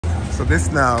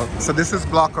So this is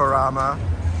Blockorama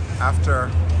after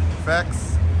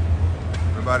effects.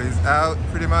 Everybody's out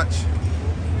pretty much.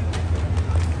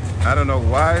 I don't know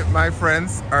why my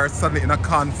friends are suddenly in a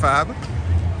confab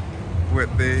with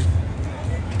the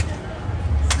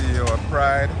CEO of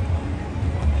Pride.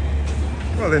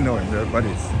 Well, they know him, they're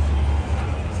buddies. So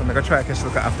I'm gonna try to catch a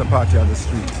look at after party on the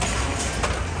street.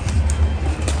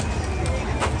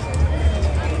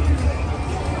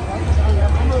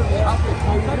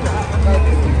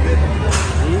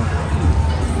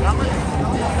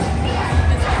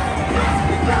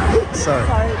 Sorry.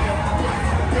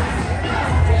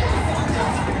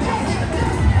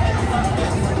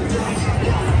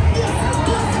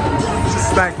 This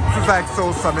is like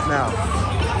Soul Summit now.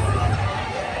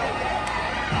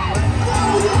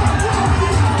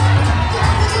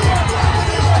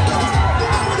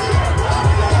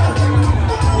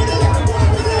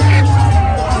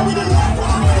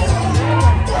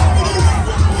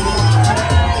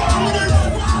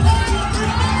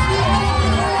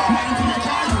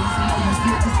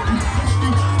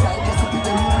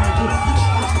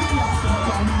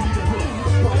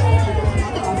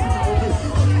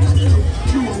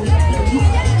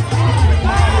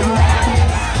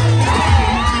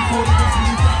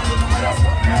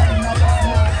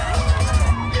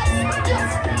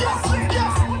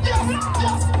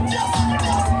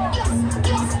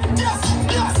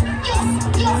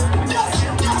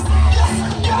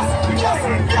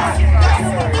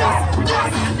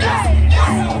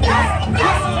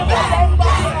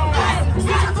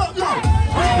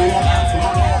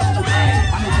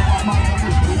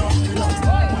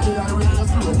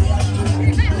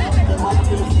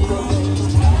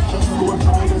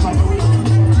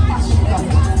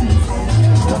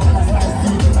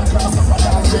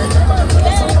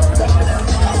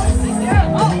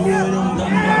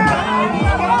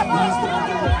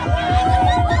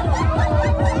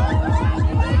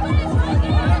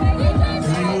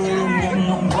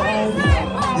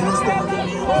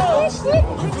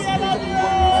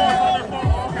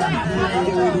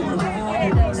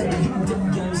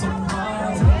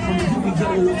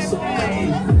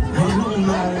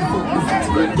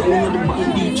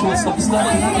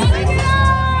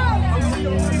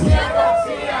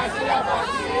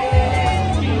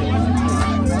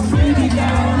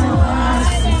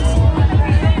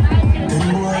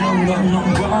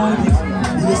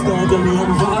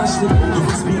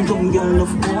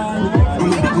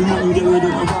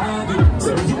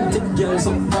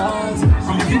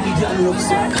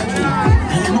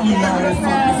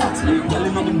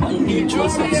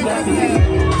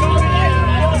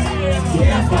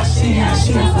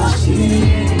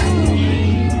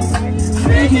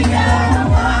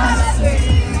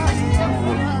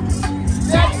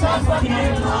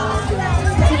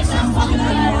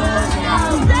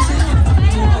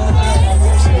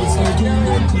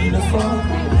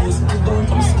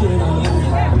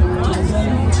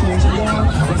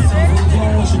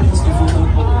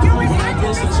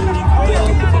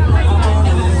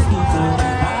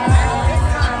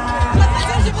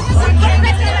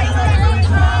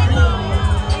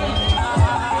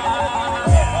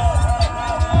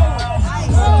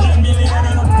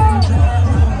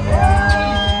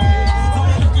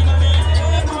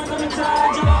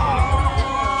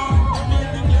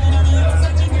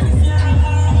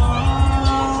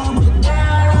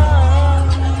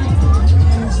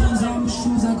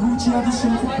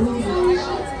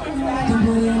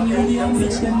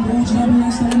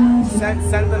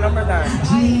 Send the number down.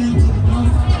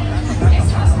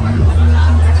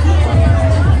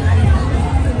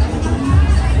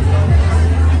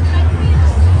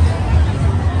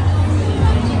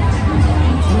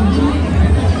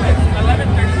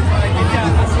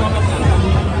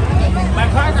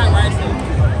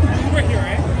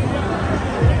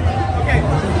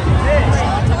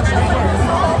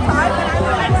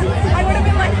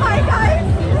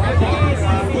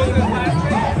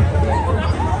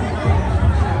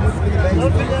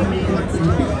 Open up.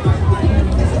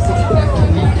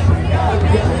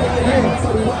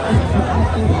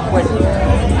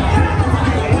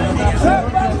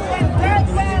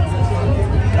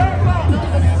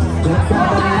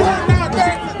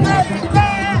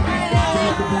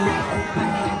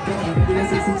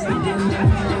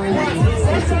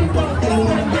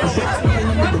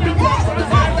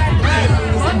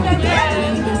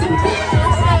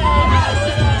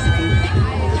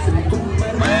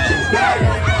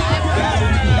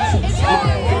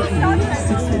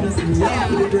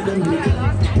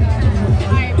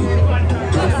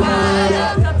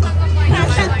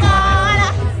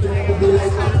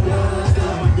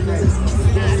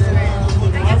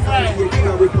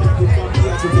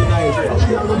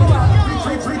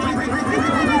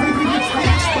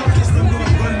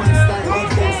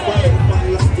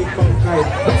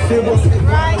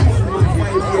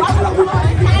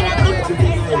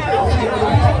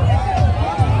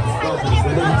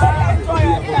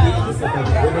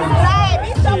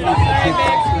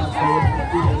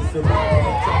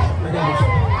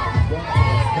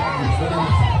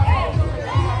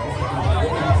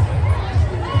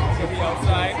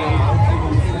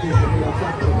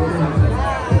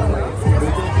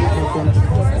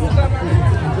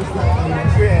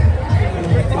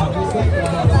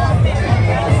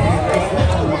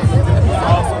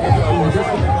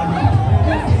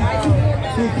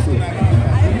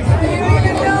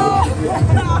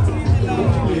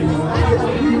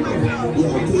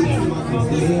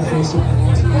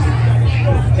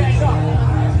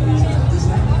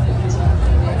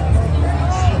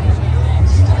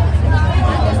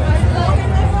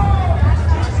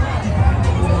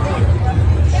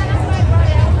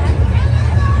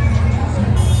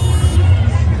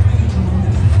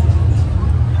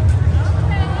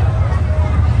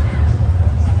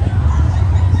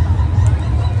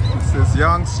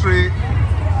 Young Street,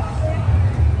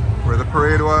 where the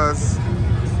parade was,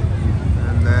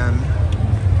 and then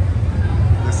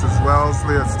this is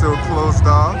Wellesley. It's still closed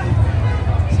off,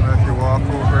 so if you walk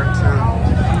over to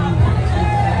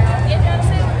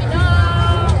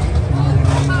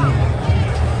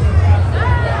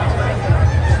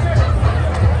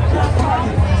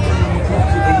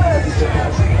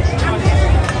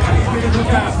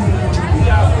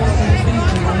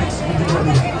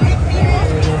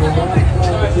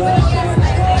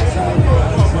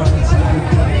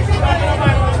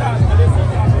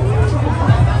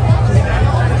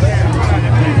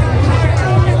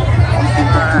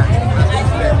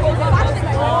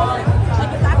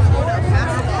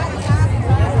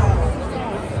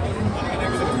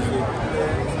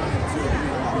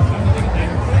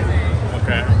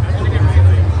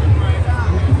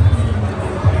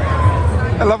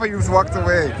I love how you just walked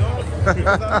away.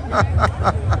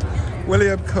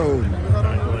 William Cone.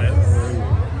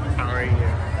 How are you?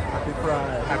 Happy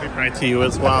Pride. Happy Pride to you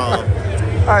as well.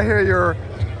 I hear you're...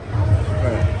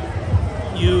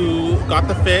 You got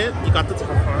the fit, you got the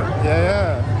telfar.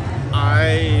 Yeah.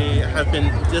 I have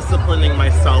been disciplining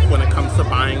myself when it comes to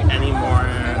buying any more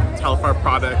telfar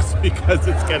products because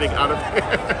it's getting out of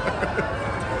here.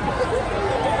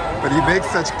 But you make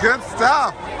such good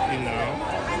stuff. You know?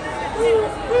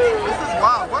 This is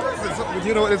wow. What is this?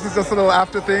 You know, this is just a little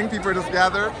after thing. People are just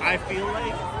gathered. I feel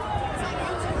like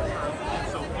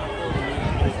so we're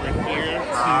here to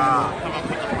come up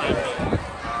with a plan.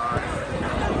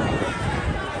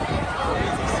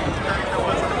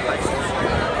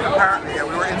 Apparently, yeah,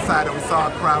 we were inside and we saw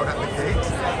a crowd at the gate.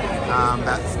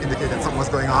 That indicated something was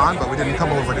going on, but we didn't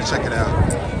come over to check it out.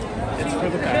 It's for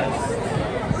the best.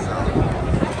 So,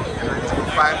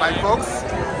 bye, folks.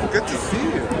 Good to see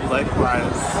you.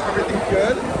 Likewise. Everything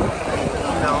good?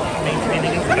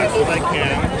 Maintaining as best as I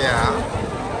can. Yeah.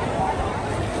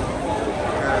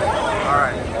 Good. All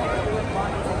right.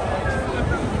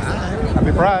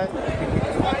 Happy Pride.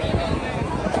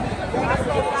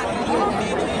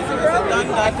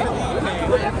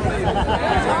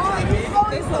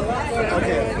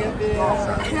 Okay.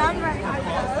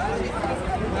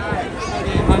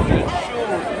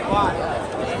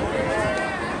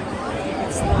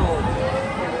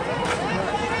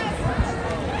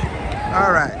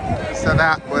 All right, so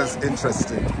that was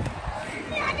interesting.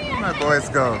 Where my boys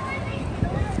go?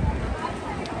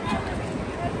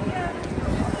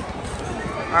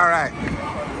 All right.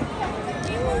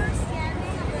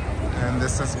 And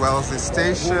this is Wellesley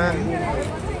Station.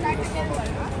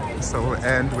 So we'll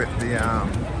end with the